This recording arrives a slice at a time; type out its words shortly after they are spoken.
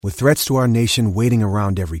With threats to our nation waiting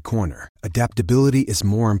around every corner, adaptability is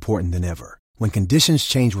more important than ever. When conditions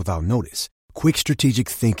change without notice, quick strategic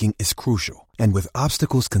thinking is crucial. And with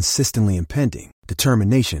obstacles consistently impending,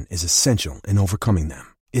 determination is essential in overcoming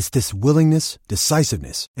them. It's this willingness,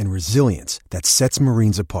 decisiveness, and resilience that sets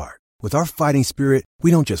Marines apart. With our fighting spirit, we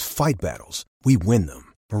don't just fight battles, we win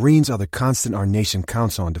them. Marines are the constant our nation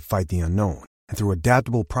counts on to fight the unknown. And through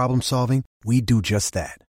adaptable problem solving, we do just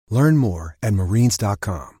that. Learn more at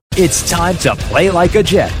marines.com. It's time to play like a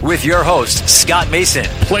Jet with your host, Scott Mason.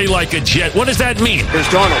 Play like a Jet. What does that mean?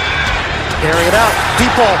 Here's Darnold. Carrying it out.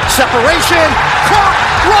 Deep ball. Separation. Caught.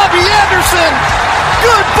 Robbie Anderson.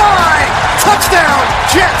 Goodbye. Touchdown,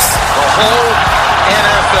 Jets. The whole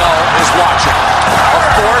NFL is watching. A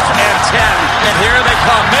 4th and 10. And here they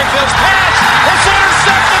come. Mayfield's pass. It's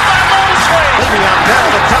intercepted by Mosley. Le'Veon Bell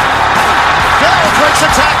to cut. Bell breaks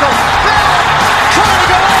a tackle. Bell trying to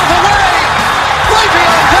go all the way.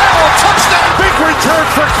 Le'Veon Bell, touchdown. Big return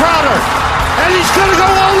for Crowder. And he's going to go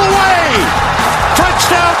all the way.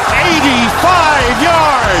 Touchdown, 85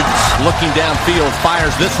 yards. Looking downfield,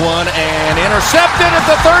 fires this one and intercepted at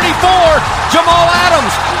the 34. Jamal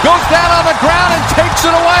Adams goes down on the ground and takes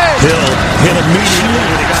it away. Hill hit immediately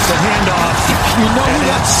when he got the handoff. You know and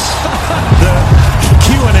that's the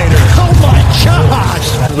Q-inator. Oh my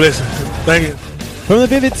gosh. Listen, thank you. From the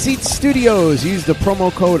Vivid Seats Studios, use the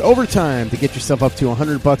promo code OVERTIME to get yourself up to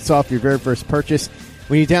 $100 off your very first purchase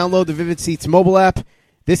when you download the Vivid Seats mobile app.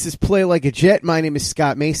 This is Play Like a Jet. My name is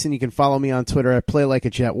Scott Mason. You can follow me on Twitter at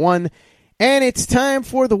PlayLikeAJet1. And it's time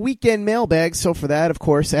for the weekend mailbag. So for that, of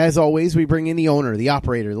course, as always, we bring in the owner, the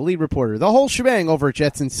operator, the lead reporter, the whole shebang over at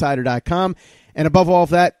JetsInsider.com. And above all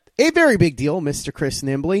of that, a very big deal, Mr. Chris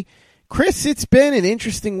Nimbley. Chris, it's been an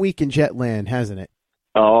interesting week in Jetland, hasn't it?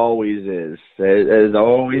 Always is. There's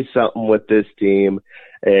always something with this team.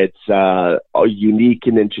 It's unique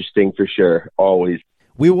and interesting for sure. Always.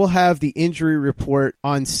 We will have the injury report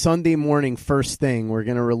on Sunday morning first thing. We're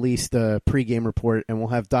going to release the pregame report, and we'll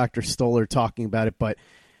have Dr. Stoller talking about it. But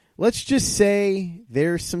let's just say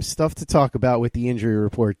there's some stuff to talk about with the injury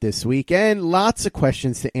report this week and lots of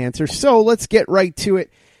questions to answer. So let's get right to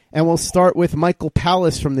it, and we'll start with Michael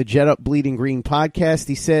Pallas from the Jet Up Bleeding Green podcast.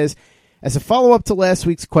 He says, as a follow-up to last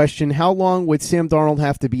week's question, how long would Sam Darnold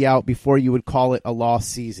have to be out before you would call it a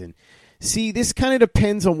lost season? See, this kind of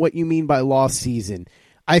depends on what you mean by lost season.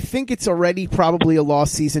 I think it's already probably a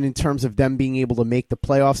lost season in terms of them being able to make the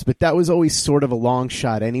playoffs, but that was always sort of a long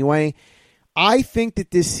shot anyway. I think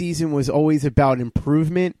that this season was always about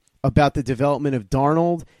improvement, about the development of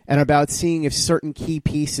Darnold, and about seeing if certain key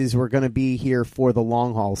pieces were going to be here for the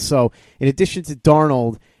long haul. So in addition to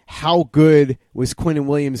Darnold, how good was Quinnen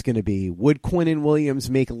Williams going to be? Would Quinnen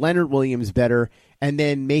Williams make Leonard Williams better and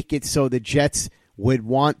then make it so the Jets would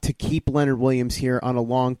want to keep Leonard Williams here on a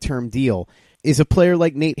long-term deal? Is a player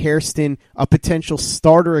like Nate Hairston a potential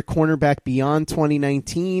starter at cornerback beyond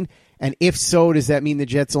 2019? And if so, does that mean the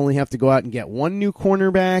Jets only have to go out and get one new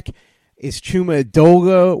cornerback? Is Chuma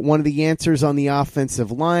Edoga one of the answers on the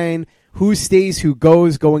offensive line? Who stays, who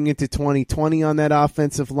goes going into 2020 on that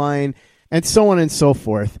offensive line? And so on and so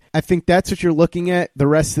forth. I think that's what you're looking at the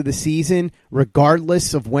rest of the season,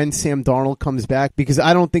 regardless of when Sam Darnold comes back, because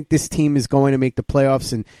I don't think this team is going to make the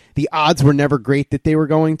playoffs, and the odds were never great that they were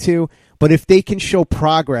going to. But if they can show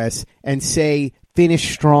progress and say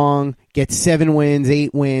finish strong, get 7 wins,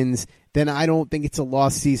 8 wins, then I don't think it's a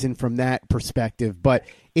lost season from that perspective. But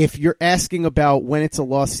if you're asking about when it's a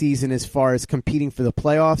lost season as far as competing for the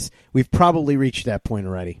playoffs, we've probably reached that point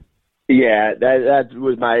already. Yeah, that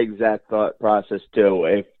was my exact thought process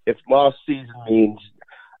too. If lost season means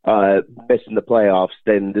missing the playoffs,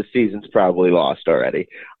 then the season's probably lost already.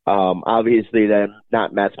 Obviously, they're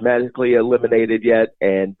not mathematically eliminated yet,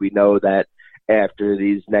 and we know that after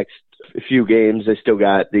these next few games, they still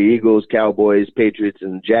got the Eagles, Cowboys, Patriots,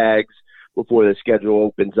 and Jags before the schedule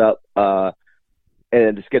opens up.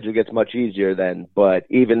 And the schedule gets much easier then. But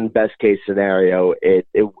even best case scenario, it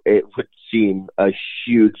would seem a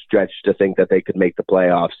huge stretch to think that they could make the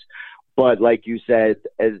playoffs. But like you said,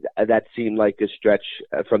 that seemed like a stretch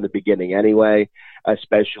from the beginning anyway,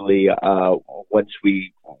 especially once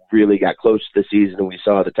we really got close to the season and we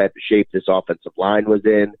saw the type of shape this offensive line was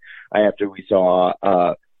in. After we saw,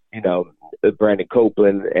 Brandon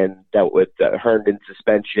Copeland and dealt with Herndon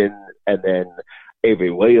suspension, and then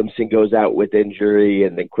Avery Williamson goes out with injury,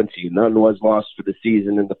 and then Quincy Nunn was lost for the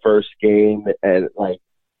season in the first game. And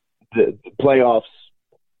the playoffs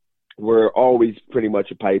were always pretty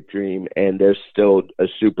much a pipe dream, and they're still a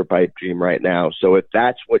super pipe dream right now. So if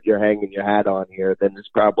that's what you're hanging your hat on here, then it's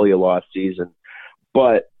probably a lost season.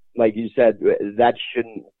 But like you said, that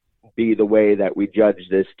shouldn't be the way that we judge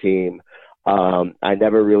this team. I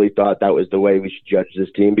never really thought that was the way we should judge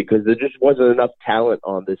this team, because there just wasn't enough talent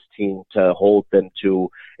on this team to hold them to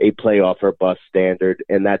a playoff or bust standard.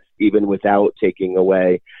 And that's even without taking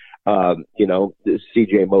away,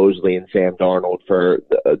 C.J. Mosley and Sam Darnold for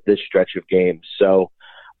this stretch of games. So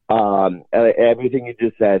everything you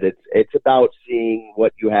just said, it's about seeing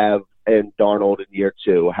what you have in Darnold in year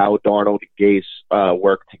two, how Darnold and Gase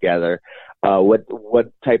work together, what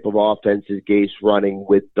type of offense is Gase running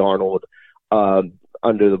with Darnold behind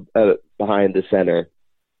the center.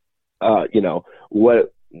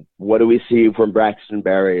 What do we see from Braxton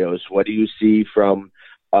Berrios? What do you see from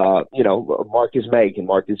Marcus May? Can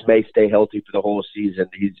Marcus May stay healthy for the whole season?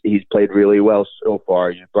 He's played really well so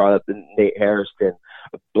far. You brought up Nate Hairston,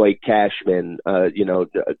 Blake Cashman, Chuma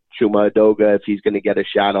Edoga, if he's going to get a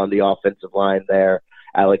shot on the offensive line there.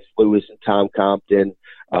 Alex Lewis and Tom Compton.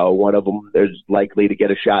 One of them is likely to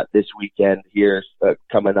get a shot this weekend here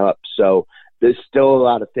coming up. So there's still a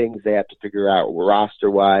lot of things they have to figure out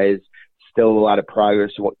roster-wise. Still a lot of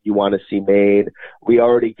progress you want to see made. We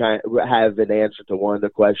already kind of have an answer to one of the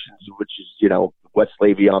questions, which is, what's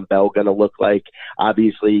Le'Veon Bell going to look like?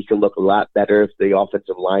 Obviously, he can look a lot better if the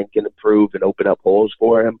offensive line can improve and open up holes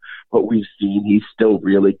for him. But we've seen he's still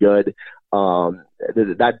really good.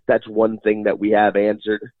 That's one thing that we have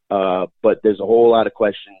answered. But there's a whole lot of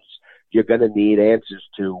questions you're going to need answers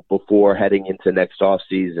to before heading into next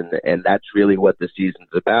offseason, and that's really what the season's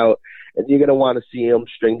about. And you're going to want to see them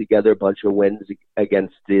string together a bunch of wins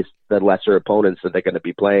against the lesser opponents that they're going to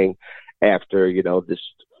be playing after, this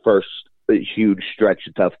first huge stretch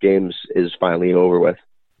of tough games is finally over with.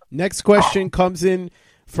 Next question comes in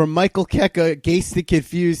from Michael Keka, Gase the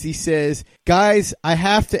Confused. He says, guys, I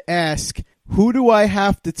have to ask, who do I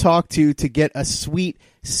have to talk to get a sweet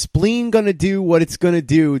spleen gonna do what it's gonna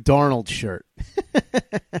do Darnold shirt?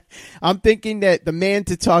 I'm thinking that the man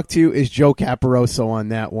to talk to is Joe Caporoso on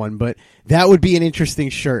that one, but that would be an interesting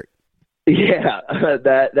shirt. Yeah,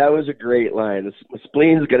 that was a great line. The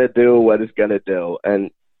spleen's gonna do what it's gonna do,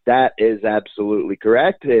 and that is absolutely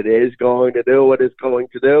correct. It is going to do what it's going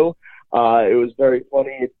to do. It was very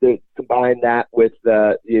funny to combine that with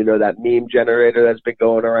that meme generator that's been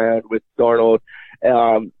going around with Darnold.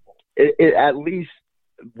 At least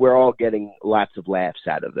we're all getting lots of laughs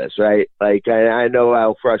out of this, right? Like, I know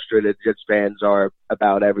how frustrated Jets fans are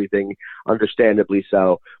about everything, understandably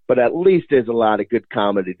so, but at least there's a lot of good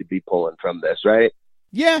comedy to be pulling from this, right?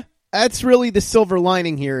 Yeah. That's really the silver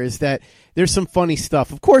lining here, is that there's some funny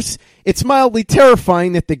stuff. Of course, it's mildly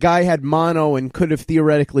terrifying that the guy had mono and could have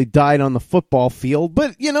theoretically died on the football field.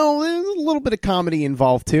 But, there's a little bit of comedy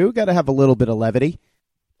involved, too. Got to have a little bit of levity.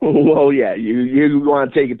 Well, yeah, you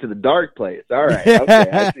want to take it to the dark place. All right. Okay,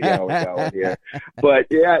 I see how we're going here. But,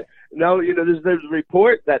 yeah, no, there's a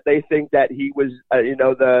report that they think that he was,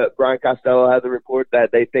 the Brian Costello had the report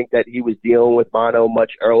that they think that he was dealing with mono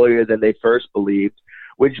much earlier than they first believed,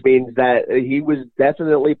 which means that he was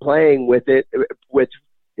definitely playing with it, with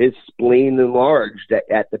his spleen enlarged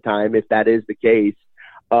at the time, if that is the case.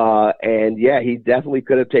 And, yeah, he definitely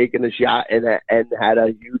could have taken a shot and had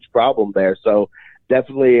a huge problem there. So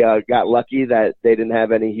definitely got lucky that they didn't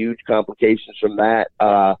have any huge complications from that.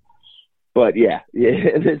 But, yeah,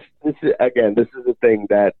 this is a thing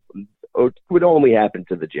that would only happen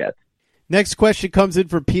to the Jets. Next question comes in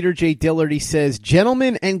from Peter J. Dillard. He says,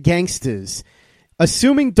 gentlemen and gangsters,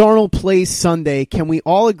 assuming Darnold plays Sunday, can we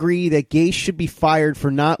all agree that Gase should be fired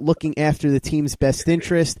for not looking after the team's best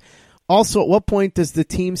interest? Also, at what point does the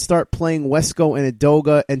team start playing Wesco and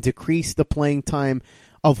Edoga and decrease the playing time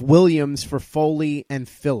of Williams for Foley and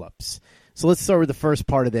Phillips? So let's start with the first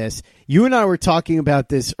part of this. You and I were talking about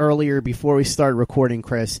this earlier before we started recording,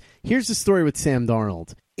 Chris. Here's the story with Sam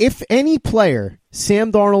Darnold. If any player,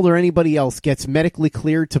 Sam Darnold or anybody else, gets medically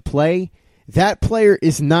cleared to play, that player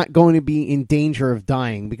is not going to be in danger of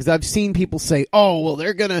dying, because I've seen people say, oh, well,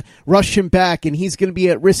 they're going to rush him back and he's going to be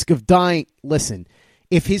at risk of dying. Listen,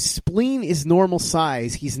 if his spleen is normal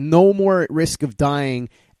size, he's no more at risk of dying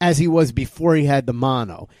as he was before he had the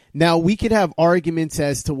mono. Now, we could have arguments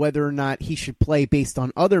as to whether or not he should play based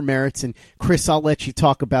on other merits, and Chris, I'll let you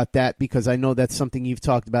talk about that because I know that's something you've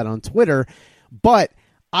talked about on Twitter, but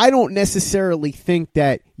I don't necessarily think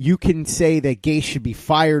that you can say that Gase should be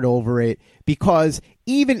fired over it, because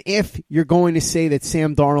even if you're going to say that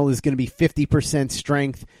Sam Darnold is going to be 50%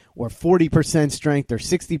 strength or 40% strength or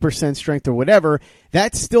 60% strength or whatever,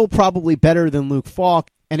 that's still probably better than Luke Falk.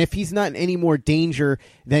 And if he's not in any more danger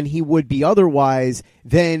than he would be otherwise,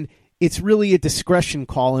 then it's really a discretion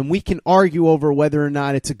call. And we can argue over whether or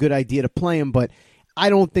not it's a good idea to play him, but I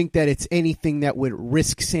don't think that it's anything that would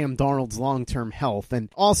risk Sam Darnold's long-term health. And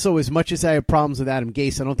also, as much as I have problems with Adam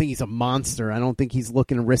Gase, I don't think he's a monster. I don't think he's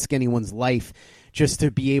looking to risk anyone's life just to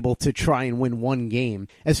be able to try and win one game.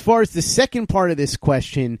 As far as the second part of this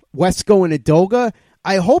question, Wesco and Udoka,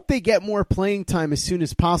 I hope they get more playing time as soon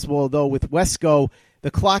as possible, although with Wesco,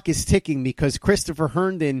 the clock is ticking because Christopher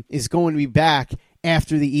Herndon is going to be back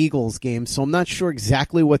after the Eagles game, so I'm not sure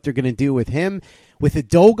exactly what they're going to do with him. With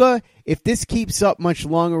Udoka, if this keeps up much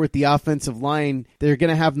longer with the offensive line, they're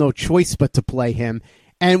going to have no choice but to play him.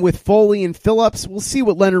 And with Foley and Phillips, we'll see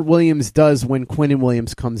what Leonard Williams does when Quinnen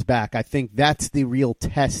Williams comes back. I think that's the real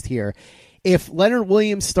test here. If Leonard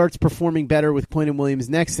Williams starts performing better with Quinnen Williams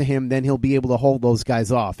next to him, then he'll be able to hold those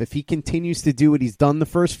guys off. If he continues to do what he's done the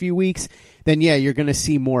first few weeks, then yeah, you're going to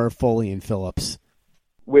see more of Foley and Phillips.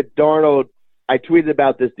 With Darnold, I tweeted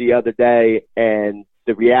about this the other day, and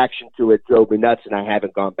the reaction to it drove me nuts, and I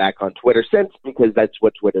haven't gone back on Twitter since because that's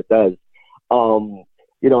what Twitter does.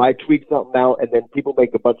 I tweet something out, and then people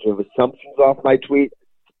make a bunch of assumptions off my tweet.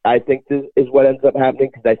 I think this is what ends up happening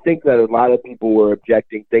because I think that a lot of people were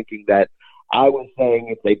objecting, thinking that I was saying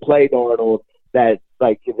if they play Darnold, that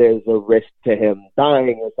there's a risk to him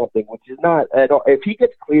dying or something, which is not at all. If he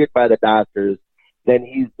gets cleared by the doctors,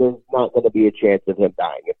 then there's not going to be a chance of him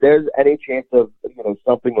dying. If there's any chance of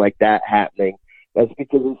something like that happening, that's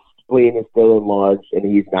because his spleen is still enlarged and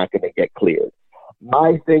he's not going to get cleared.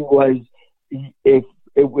 My thing was, if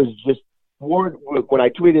it was just when I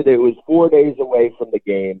tweeted it was 4 days away from the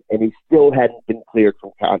game and he still hadn't been cleared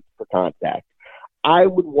for contact, I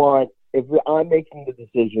would want, if I'm making the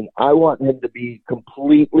decision, I want him to be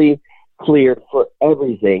completely cleared for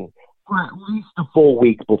everything for at least a full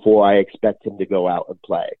week before I expect him to go out and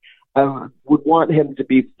play. I would want him to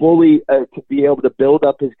be fully, to be able to build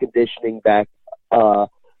up his conditioning back, to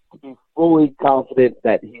be fully confident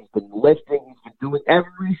that he's been lifting, he's been doing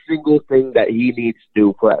every single thing that he needs to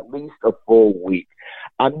do for at least a full week.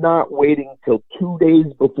 I'm not waiting till 2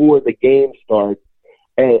 days before the game starts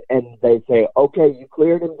and they say, okay, you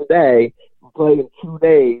cleared him today, you play in 2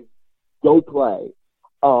 days, go play.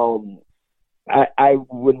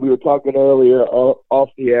 When we were talking earlier off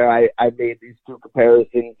the air, I made these two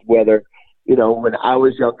comparisons, whether, when I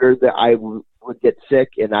was younger that I would get sick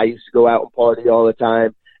and I used to go out and party all the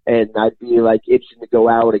time and I'd be itching to go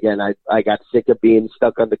out again. I got sick of being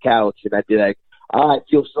stuck on the couch and I'd be like, I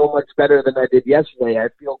feel so much better than I did yesterday. I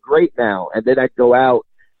feel great now. And then I'd go out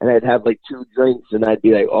and I'd have 2 drinks and I'd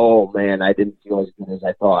be like, oh man, I didn't feel as good as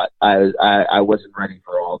I thought. I wasn't ready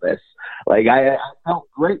for all this. I felt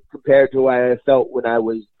great compared to what I felt when I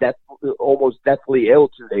was almost deathly ill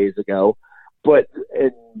 2 days ago. But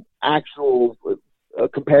in actual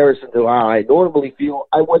comparison to how I normally feel,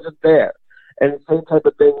 I wasn't there. And the same type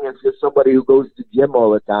of thing as just somebody who goes to the gym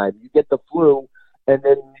all the time. You get the flu and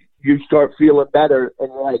then you start feeling better and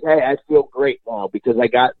you're like, hey, I feel great now because I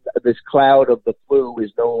got this cloud of the flu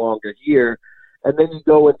is no longer here. And then you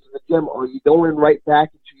go into the gym. Are you going right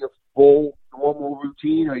back into your full normal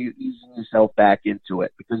routine or are you easing yourself back into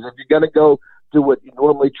it? Because if you're going to go do what you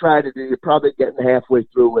normally try to do, you're probably getting halfway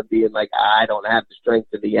through and being like, I don't have the strength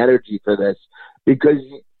and the energy for this because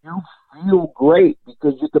you feel great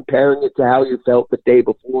because you're comparing it to how you felt the day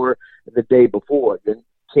before and the day before. You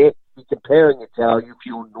can't be comparing it to how you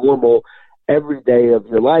feel normal every day of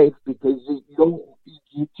your life because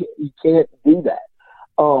you can't do that.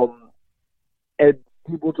 And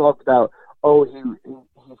people talk about,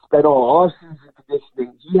 he spent all off-season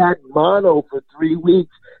conditioning. He had mono for 3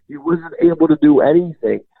 weeks. He wasn't able to do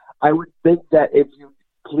anything. I would think that if you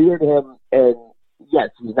cleared him, and yes,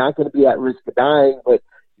 he's not going to be at risk of dying, but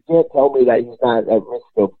you can't tell me that he's not at risk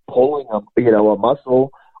of pulling a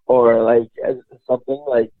muscle or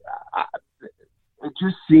something it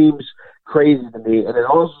just seems crazy to me. And it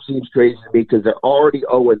also seems crazy to me because they're already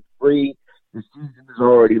 0-3. The season is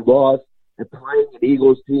already lost. They're playing an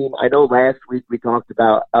Eagles team. I know last week we talked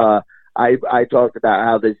about, I talked about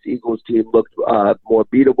how this Eagles team looked more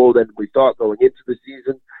beatable than we thought going into the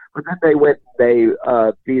season. But then they went and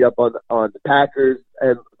they beat up on the Packers,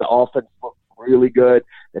 and the offense looked really good.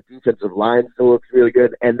 The defensive line still looks really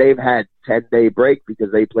good. And they've had 10-day break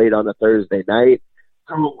because they played on a Thursday night.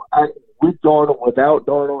 So with Darnold, without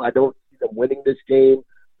Darnold, I don't see them winning this game.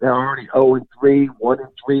 They're already 0-3, 1-3,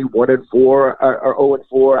 1-4, or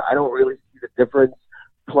 0-4. I don't really see the difference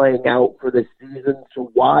playing out for this season.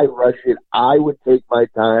 So why rush it? I would take my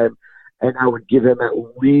time, and I would give him at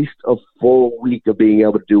least a full week of being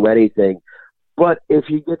able to do anything. But if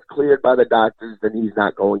he gets cleared by the doctors, then he's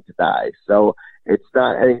not going to die. So it's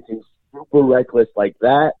not anything super reckless like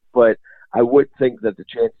that, but I would think that the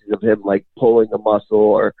chances of him pulling a muscle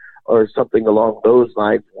or or something along those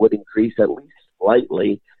lines would increase at least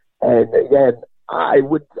slightly. And again, I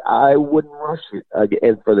wouldn't rush it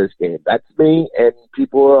again for this game. That's me, and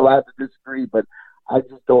people are allowed to disagree, but I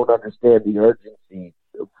just don't understand the urgency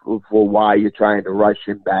for why you're trying to rush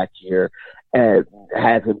him back here and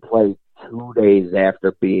have him play 2 days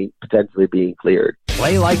after potentially being cleared.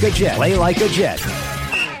 Play like a Jet. Play like a Jet.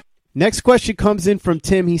 Next question comes in from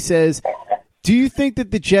Tim. He says, do you think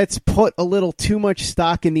that the Jets put a little too much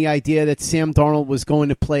stock in the idea that Sam Darnold was going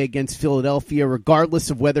to play against Philadelphia,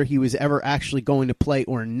 regardless of whether he was ever actually going to play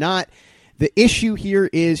or not? The issue here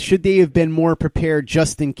is, should they have been more prepared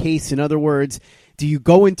just in case? In other words, do you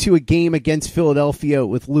go into a game against Philadelphia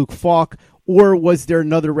with Luke Falk, or was there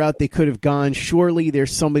another route they could have gone? Surely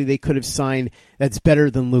there's somebody they could have signed that's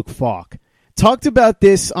better than Luke Falk. Talked about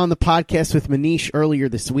this on the podcast with Manish earlier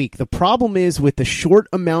this week. The problem is, with the short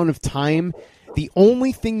amount of time, the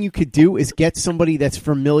only thing you could do is get somebody that's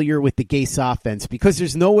familiar with the Gase offense, because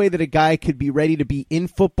there's no way that a guy could be ready to be in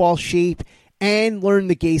football shape and learn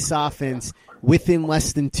the Gase offense within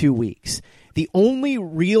less than 2 weeks. The only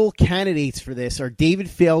real candidates for this are David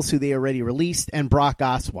Fales, who they already released, and Brock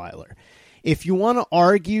Osweiler. If you want to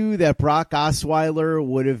argue that Brock Osweiler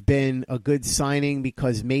would have been a good signing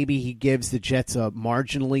because maybe he gives the Jets a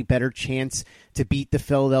marginally better chance to beat the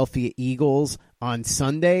Philadelphia Eagles on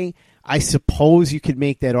Sunday, I suppose you could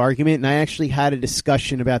make that argument. And I actually had a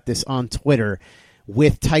discussion about this on Twitter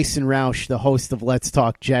with Tyson Roush, the host of Let's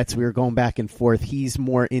Talk Jets. We were going back and forth. He's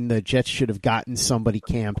more in the Jets should have gotten somebody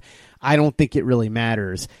camp. I don't think it really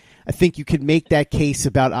matters. I think you could make that case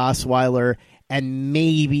about Osweiler, and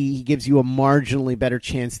maybe he gives you a marginally better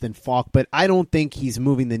chance than Falk, but I don't think he's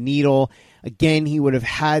moving the needle. Again, he would have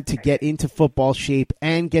had to get into football shape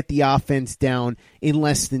and get the offense down in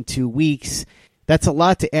less than 2 weeks. That's a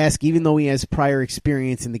lot to ask, even though he has prior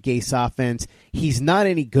experience in the Gase offense. He's not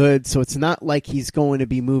any good, so it's not like he's going to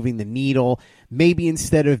be moving the needle. Maybe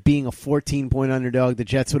instead of being a 14-point underdog, the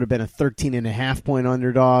Jets would have been a 13.5-point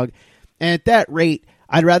underdog. And at that rate,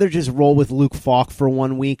 I'd rather just roll with Luke Falk for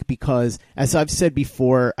 1 week because, as I've said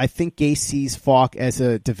before, I think Gase sees Falk as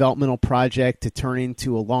a developmental project to turn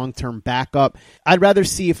into a long-term backup. I'd rather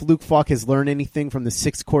see if Luke Falk has learned anything from the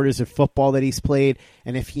 6 quarters of football that he's played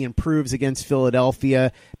and if he improves against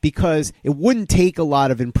Philadelphia, because it wouldn't take a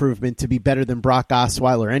lot of improvement to be better than Brock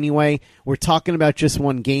Osweiler anyway. We're talking about just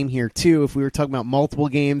one game here, too. If we were talking about multiple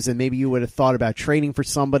games, then maybe you would have thought about trading for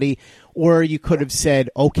somebody. Or you could have said,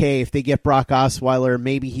 okay, if they get Brock Osweiler,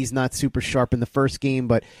 maybe he's not super sharp in the first game,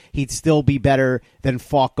 but he'd still be better than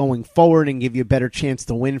Falk going forward and give you a better chance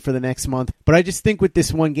to win for the next month. But I just think with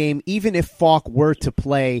this one game, even if Falk were to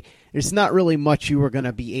play, there's not really much you were going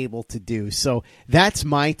to be able to do. So that's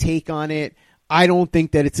my take on it. I don't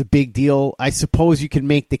think that it's a big deal. I suppose you can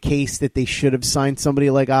make the case that they should have signed somebody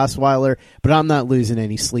like Osweiler, but I'm not losing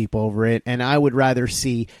any sleep over it. And I would rather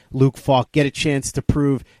see Luke Falk get a chance to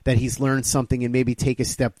prove that he's learned something and maybe take a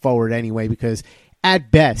step forward anyway, because at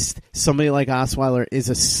best, somebody like Osweiler is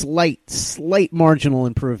a slight marginal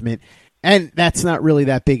improvement. And that's not really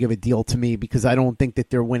that big of a deal to me because I don't think that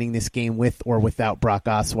they're winning this game with or without Brock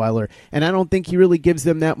Osweiler. And I don't think he really gives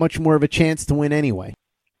them that much more of a chance to win anyway.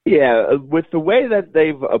 Yeah, with the way that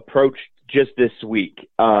they've approached just this week, it's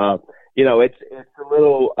a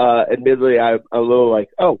little, admittedly, I'm a little like,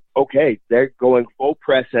 oh, okay, they're going full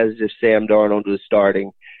press as if Sam Darnold is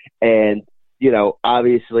starting. And,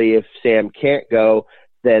 obviously if Sam can't go,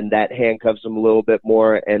 then that handcuffs him a little bit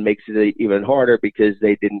more and makes it even harder because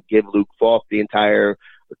they didn't give Luke Falk the entire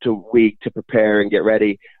week to prepare and get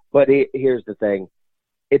ready. But here's the thing.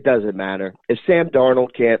 It doesn't matter. If Sam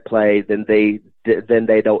Darnold can't play, then they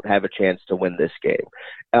don't have a chance to win this game.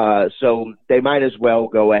 So they might as well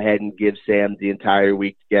go ahead and give Sam the entire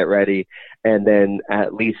week to get ready, and then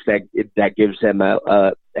at least that gives him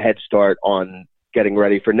a head start on getting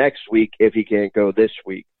ready for next week if he can't go this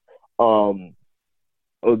week.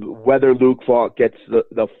 Whether Luke Falk gets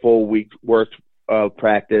the full week's worth of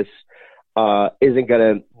practice isn't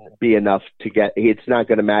going to be enough to get. It's not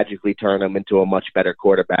going to magically turn him into a much better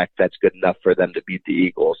quarterback that's good enough for them to beat the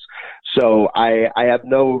Eagles. So I have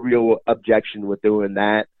no real objection with doing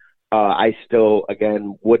that. I still,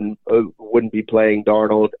 again, wouldn't be playing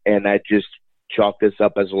Darnold, and I just chalk this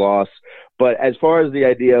up as a loss. But as far as the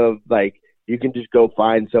idea of like you can just go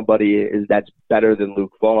find somebody that's better than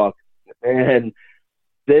Luke Falk, and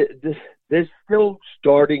there's still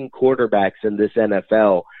starting quarterbacks in this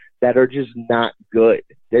NFL that are just not good.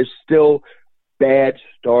 There's still bad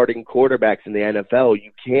starting quarterbacks in the NFL.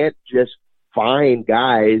 You can't just find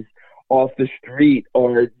guys off the street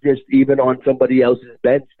or just even on somebody else's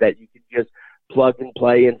bench that you can just plug and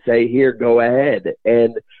play and say, here, go ahead.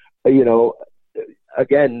 And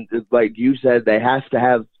again, like you said, they have to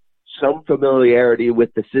have some familiarity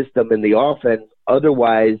with the system and the offense.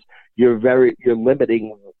 Otherwise, you're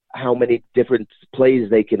limiting how many different plays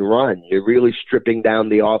they can run. You're really stripping down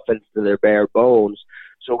the offense to their bare bones.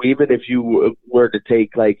 So even if you were to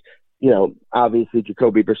take, obviously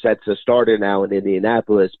Jacoby Brissett's a starter now in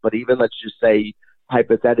Indianapolis, but even let's just say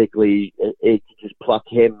hypothetically it just pluck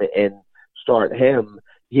him and start him.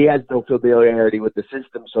 He has no familiarity with the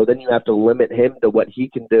system, so then you have to limit him to what he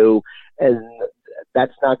can do, and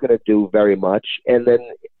that's not going to do very much. And then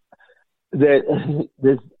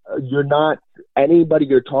anybody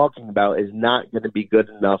you're talking about is not going to be good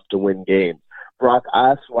enough to win games. Brock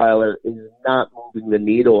Osweiler is not moving the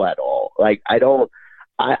needle at all. Like, I don't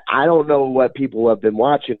know what people have been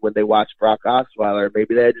watching when they watch Brock Osweiler.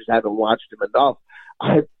 Maybe they just haven't watched him enough.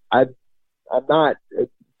 I'm not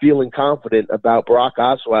feeling confident about Brock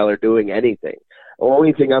Osweiler doing anything. The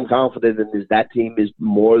only thing I'm confident in is that team is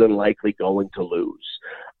more than likely going to lose.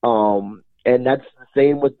 And that's the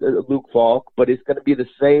same with Luke Falk, but it's going to be the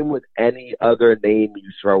same with any other name you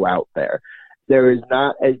throw out there. There is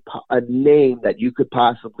not a name that you could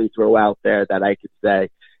possibly throw out there that I could say,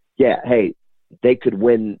 yeah, hey, they could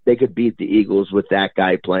win, they could beat the Eagles with that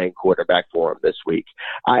guy playing quarterback for them this week.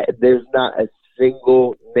 There's not a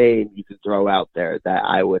single name you can throw out there that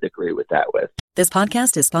I would agree with that with. This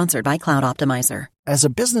podcast is sponsored by Cloud Optimizer. As a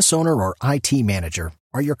business owner or IT manager,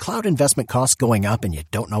 are your cloud investment costs going up and you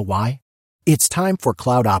don't know why? It's time for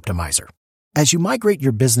Cloud Optimizer. As you migrate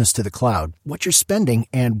your business to the cloud, what you're spending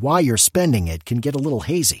and why you're spending it can get a little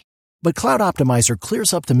hazy. But Cloud Optimizer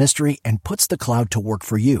clears up the mystery and puts the cloud to work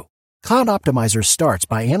for you. Cloud Optimizer starts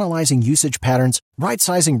by analyzing usage patterns,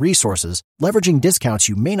 right-sizing resources, leveraging discounts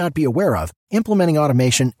you may not be aware of, implementing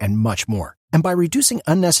automation, and much more. And by reducing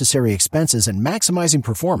unnecessary expenses and maximizing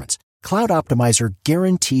performance, Cloud Optimizer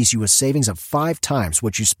guarantees you a savings of 5 times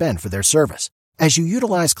what you spend for their service. As you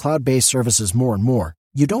utilize cloud-based services more and more,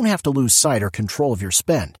 you don't have to lose sight or control of your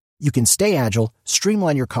spend. You can stay agile,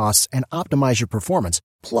 streamline your costs, and optimize your performance,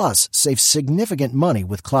 plus save significant money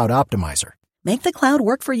with Cloud Optimizer. Make the cloud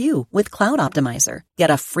work for you with Cloud Optimizer.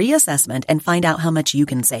 Get a free assessment and find out how much you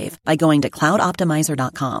can save by going to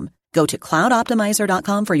cloudoptimizer.com. Go to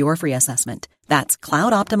cloudoptimizer.com for your free assessment. That's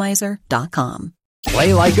cloudoptimizer.com.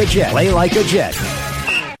 Play like a Jet. Play like a Jet.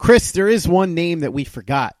 Chris, there is one name that we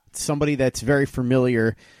forgot. Somebody that's very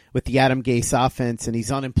familiar with the Adam Gase offense, and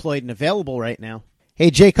he's unemployed and available right now.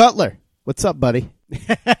 Hey, Jay Cutler. What's up, buddy?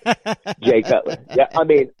 Jay Cutler. Yeah, I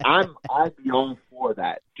mean, I'd be all for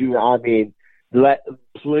that. Dude, I mean,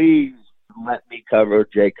 please let me cover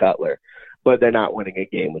Jay Cutler. But they're not winning a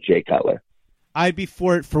game with Jay Cutler. I'd be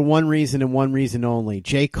for it for one reason and one reason only.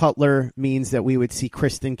 Jay Cutler means that we would see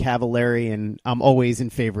Kristen Cavallari, and I'm always in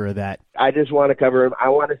favor of that. I just want to cover him. I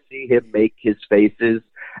want to see him make his faces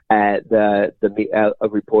at the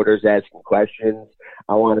reporters asking questions.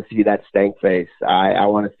 I want to see that stank face. I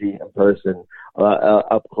want to see in person,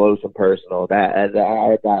 up close and personal.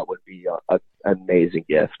 That would be an amazing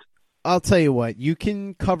gift. I'll tell you what, you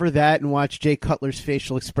can cover that and watch Jay Cutler's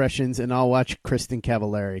facial expressions, and I'll watch Kristen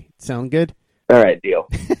Cavallari. Sound good? All right, deal.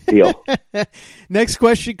 Next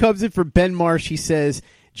question comes in from Ben Marsh. He says,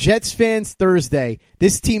 Jets fans Thursday,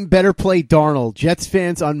 this team better play Darnold. Jets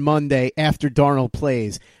fans on Monday after Darnold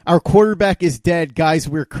plays. Our quarterback is dead. Guys,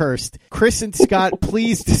 we're cursed. Chris and Scott,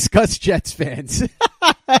 please discuss Jets fans.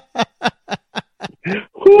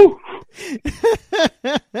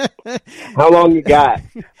 How long you got?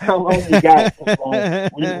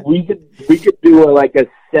 We could do a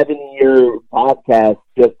 7-year podcast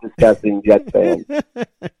just discussing Jets fans.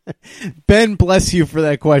 Ben, bless you for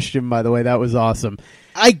that question, by the way. That was awesome.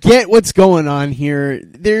 I get what's going on here.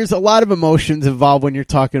 There's a lot of emotions involved when you're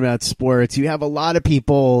talking about sports. You have a lot of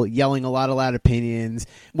people yelling a lot of loud opinions.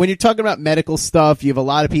 When you're talking about medical stuff, you have a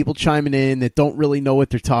lot of people chiming in that don't really know what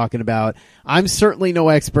they're talking about. I'm certainly no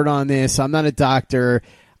expert on this. I'm not a doctor.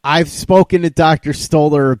 I've spoken to Dr.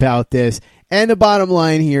 Stoller about this. And the bottom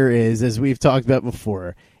line here is, as we've talked about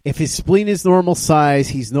before, if his spleen is normal size,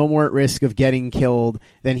 he's no more at risk of getting killed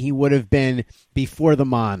than he would have been before the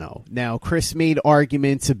mono. Now, Chris made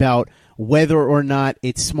arguments about whether or not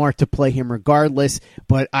it's smart to play him regardless,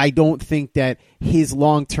 but I don't think that his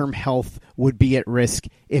long-term health would be at risk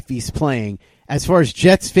if he's playing. As far as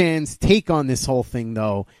Jets fans' take on this whole thing,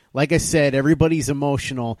 though, like I said, everybody's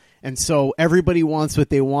emotional, and so everybody wants what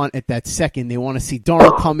they want at that second. They want to see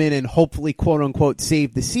Darnold come in and hopefully, quote-unquote,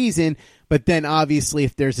 save the season, but then obviously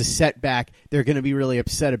if there's a setback, they're going to be really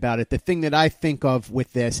upset about it. The thing that I think of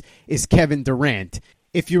with this is Kevin Durant.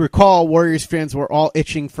 If you recall, Warriors fans were all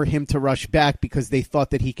itching for him to rush back because they thought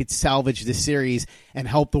that he could salvage the series and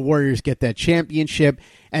help the Warriors get that championship.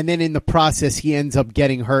 And then in the process, he ends up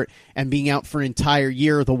getting hurt and being out for an entire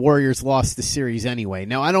year. The Warriors lost the series anyway.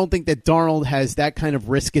 Now, I don't think that Darnold has that kind of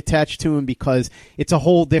risk attached to him because it's a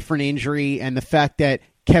whole different injury. And the fact that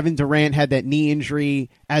Kevin Durant had that knee injury,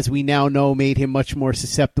 as we now know, made him much more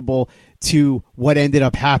susceptible to what ended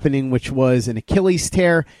up happening, which was an Achilles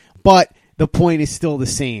tear. But the point is still the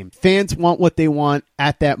same. Fans want what they want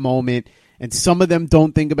at that moment, and some of them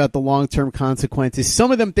don't think about the long-term consequences.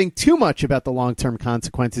 Some of them think too much about the long-term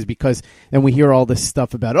consequences because then we hear all this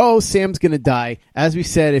stuff about, oh, Sam's going to die. As we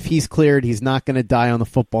said, if he's cleared, he's not going to die on the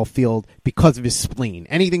football field because of his spleen.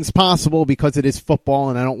 Anything's possible because it is football,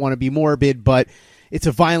 and I don't want to be morbid, but it's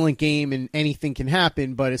a violent game and anything can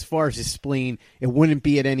happen. But as far as his spleen, it wouldn't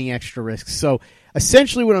be at any extra risk. So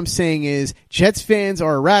essentially what I'm saying is Jets fans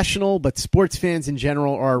are irrational, but sports fans in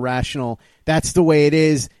general are irrational. That's the way it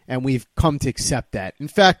is, and we've come to accept that. In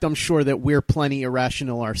fact, I'm sure that we're plenty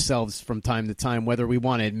irrational ourselves from time to time, whether we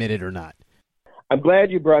want to admit it or not. I'm glad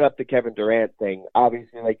you brought up the Kevin Durant thing.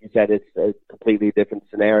 Obviously, like you said, it's a completely different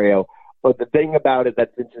scenario. But the thing about it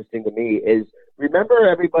that's interesting to me is, remember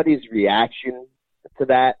everybody's reaction to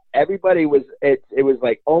that? Everybody was, it was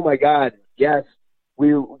like, oh my God, yes,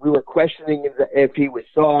 we were questioning if he was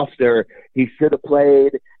soft or he should have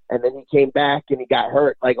played, and then he came back and he got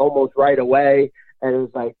hurt like almost right away, and it was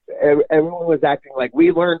like everyone was acting like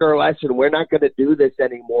we learned our lesson. We're not going to do this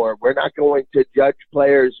anymore. We're not going to judge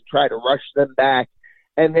players and try to rush them back.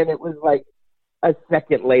 And then it was like a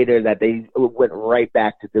second later that they went right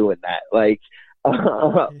back to doing that. Like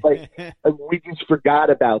we just forgot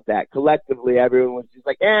about that. Collectively, everyone was just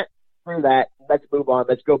like, screw that. Let's move on.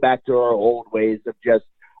 Let's go back to our old ways of just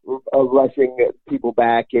rushing people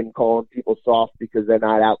back and calling people soft because they're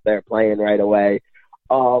not out there playing right away.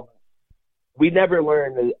 We never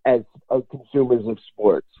learn as consumers of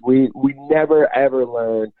sports. We never, ever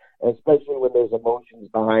learn, especially when there's emotions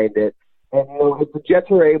behind it. And, if the Jets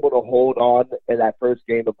were able to hold on in that first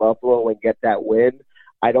game of Buffalo and get that win,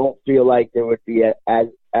 I don't feel like there would be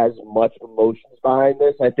as much emotions behind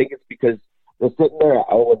this. I think it's because they're sitting there at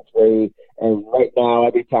 0-3, and right now,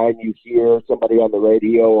 every time you hear somebody on the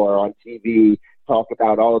radio or on TV talk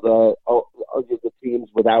about all the teams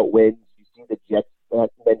without wins, you see the Jets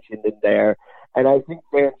mentioned in there. And I think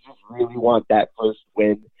fans just really want that first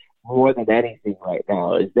win more than anything right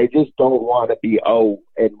now. Is they just don't want to be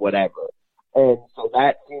and whatever. And so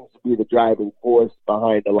that seems to be the driving force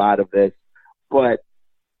behind a lot of this. But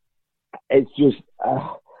it's just,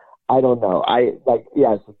 I don't know.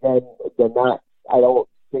 Yes, again, they're not, I don't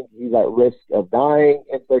think he's at risk of dying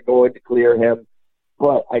if they're going to clear him.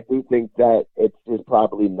 But I do think that it's just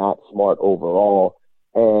probably not smart overall.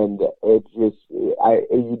 And it's just,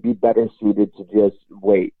 you'd be better suited to just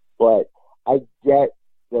wait. But I get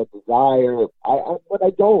the desire, but I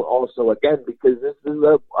don't also, again, because this is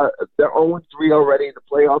they're 0-3 already. The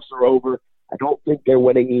playoffs are over. I don't think they're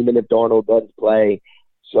winning even if Darnold does play.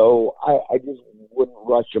 So I just wouldn't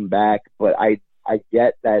rush them back. But I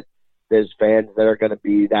get that there's fans that are going to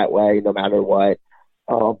be that way no matter what.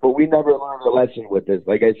 But we never learned a lesson with this.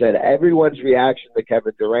 Like I said, everyone's reaction to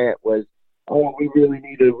Kevin Durant was, we really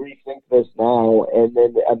need to rethink this now. And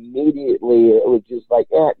then immediately it was just like,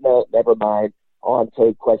 no, never mind. On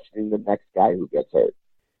to questioning the next guy who gets hurt.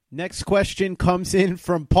 Next question comes in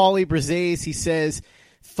from Paulie Brazais. He says,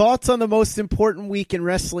 thoughts on the most important week in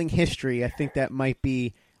wrestling history? I think that might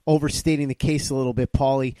be overstating the case a little bit,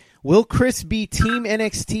 Paulie. Will Chris be Team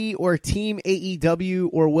NXT or Team AEW,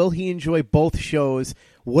 or will he enjoy both shows?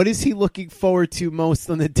 What is he looking forward to most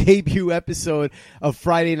on the debut episode of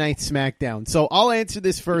Friday Night SmackDown? So I'll answer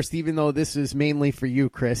this first, even though this is mainly for you,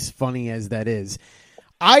 Chris, funny as that is.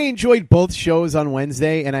 I enjoyed both shows on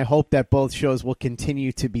Wednesday, and I hope that both shows will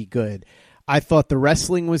continue to be good. I thought the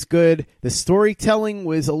wrestling was good. The storytelling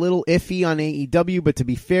was a little iffy on AEW, but to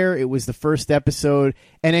be fair, it was the first episode.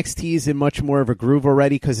 NXT is in much more of a groove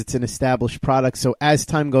already because it's an established product. So as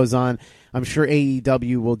time goes on, I'm sure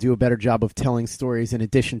AEW will do a better job of telling stories in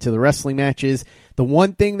addition to the wrestling matches. The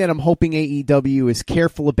one thing that I'm hoping AEW is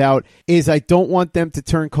careful about is I don't want them to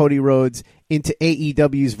turn Cody Rhodes into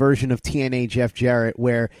AEW's version of TNA Jeff Jarrett,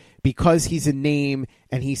 where because he's a name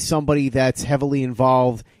and he's somebody that's heavily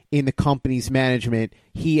involved in the company's management,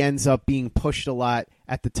 he ends up being pushed a lot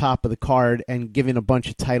at the top of the card and given a bunch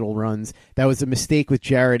of title runs. That was a mistake with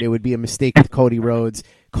Jarrett. It would be a mistake with Cody Rhodes.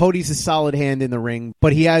 Cody's a solid hand in the ring,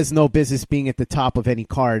 but he has no business being at the top of any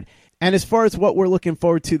card. And as far as what we're looking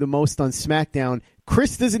forward to the most on SmackDown,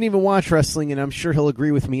 Chris doesn't even watch wrestling, and I'm sure he'll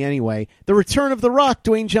agree with me anyway. The return of The Rock,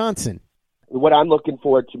 Dwayne Johnson. what I'm looking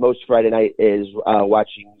forward to most Friday night is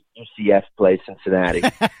watching UCF play Cincinnati.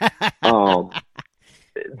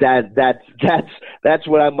 That's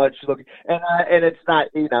what I'm much looking, and it's not,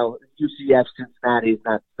 UCF Cincinnati is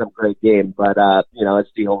not some great game, but it's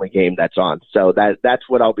the only game that's on. So that's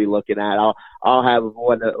what I'll be looking at. I'll have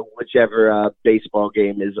whichever baseball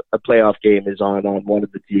game is a playoff game is on one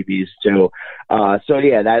of the TVs too. So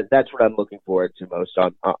yeah, that's what I'm looking forward to most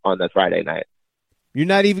on the Friday night. You're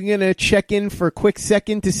not even going to check in for a quick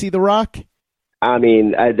second to see The Rock? I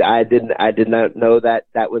mean, I did not know that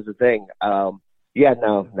was a thing. Yeah,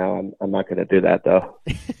 no, I'm not going to do that, though.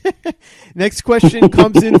 Next question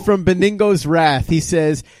comes in from Beningo's Wrath. He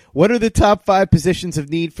says, what are the top 5 positions of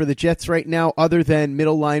need for the Jets right now other than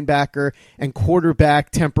middle linebacker and quarterback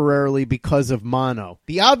temporarily because of mono?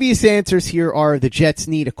 The obvious answers here are the Jets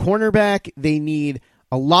need a cornerback. They need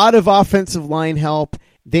a lot of offensive line help.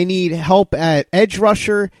 They need help at edge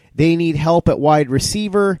rusher. They need help at wide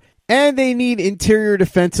receiver. And they need interior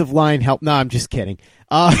defensive line help. No, I'm just kidding.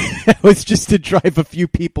 It was just to drive a few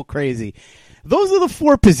people crazy. Those are the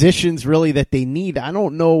 4 positions really that they need. I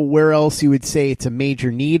don't know where else you would say it's a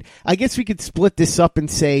major need. I guess we could split this up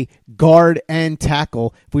and say guard and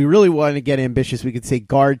tackle. If we really want to get ambitious, we could say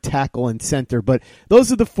guard, tackle, and center. But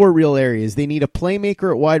those are the 4 real areas. They need a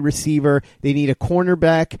playmaker at wide receiver. They need a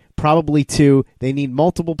cornerback, probably 2. They need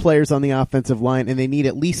multiple players on the offensive line, and they need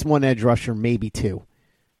at least 1 edge rusher, maybe 2.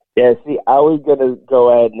 Yeah, see, I was going to go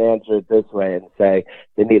ahead and answer it this way and say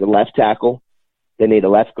they need a left tackle, they need a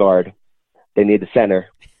left guard, they need a center,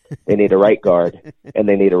 they need a right guard, and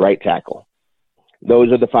they need a right tackle.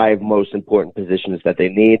 Those are the 5 most important positions that they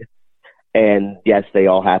need. And, yes, they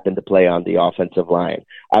all happen to play on the offensive line.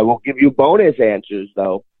 I will give you bonus answers,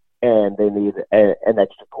 though, and they need an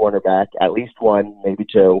extra cornerback, at least 1, maybe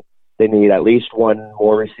 2. They need at least 1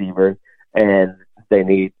 more receiver, and they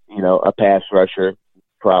need, a pass rusher,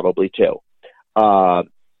 probably 2. So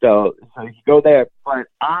you go there. But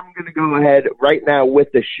I'm going to go ahead right now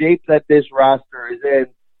with the shape that this roster is in.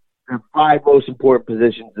 The 5 most important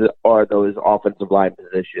positions are those offensive line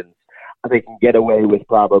positions. They can get away with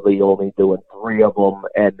probably only doing 3 of them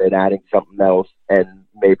and then adding something else and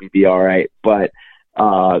maybe be all right. But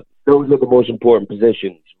those are the most important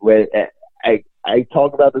positions. I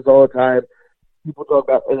talk about this all the time. People talk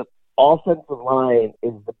about offensive line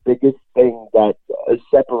is the biggest thing that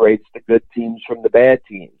separates the good teams from the bad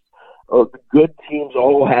teams. The good teams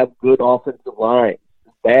all have good offensive lines.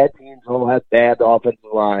 The bad teams all have bad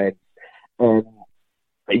offensive lines. And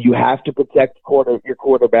you have to protect your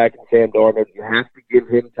quarterback in Sam Darnold. You have to give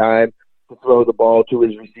him time to throw the ball to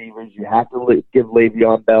his receivers. You have to give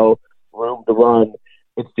Le'Veon Bell room to run.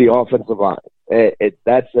 It's the offensive line. It's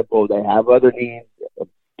that simple. They have other needs,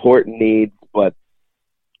 important needs, but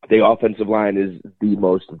the offensive line is the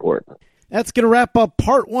most important. That's going to wrap up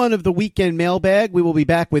part 1 of the weekend mailbag. We will be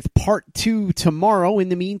back with part 2 tomorrow. In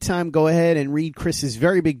the meantime, go ahead and read Chris's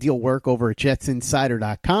very big deal work over at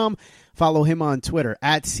JetsInsider.com. Follow him on Twitter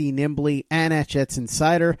at CNimbly and at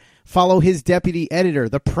JetsInsider. Follow his deputy editor,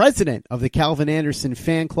 the president of the Calvin Anderson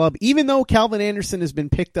fan club, even though Calvin Anderson has been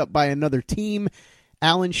picked up by another team,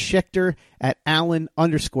 Alan Schechter at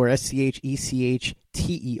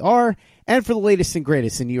Alan_SCHECHTER. And for the latest and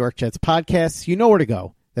greatest in New York Jets podcasts, you know where to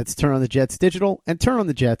go. That's Turn on the Jets Digital and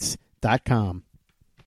TurnOnTheJets.com.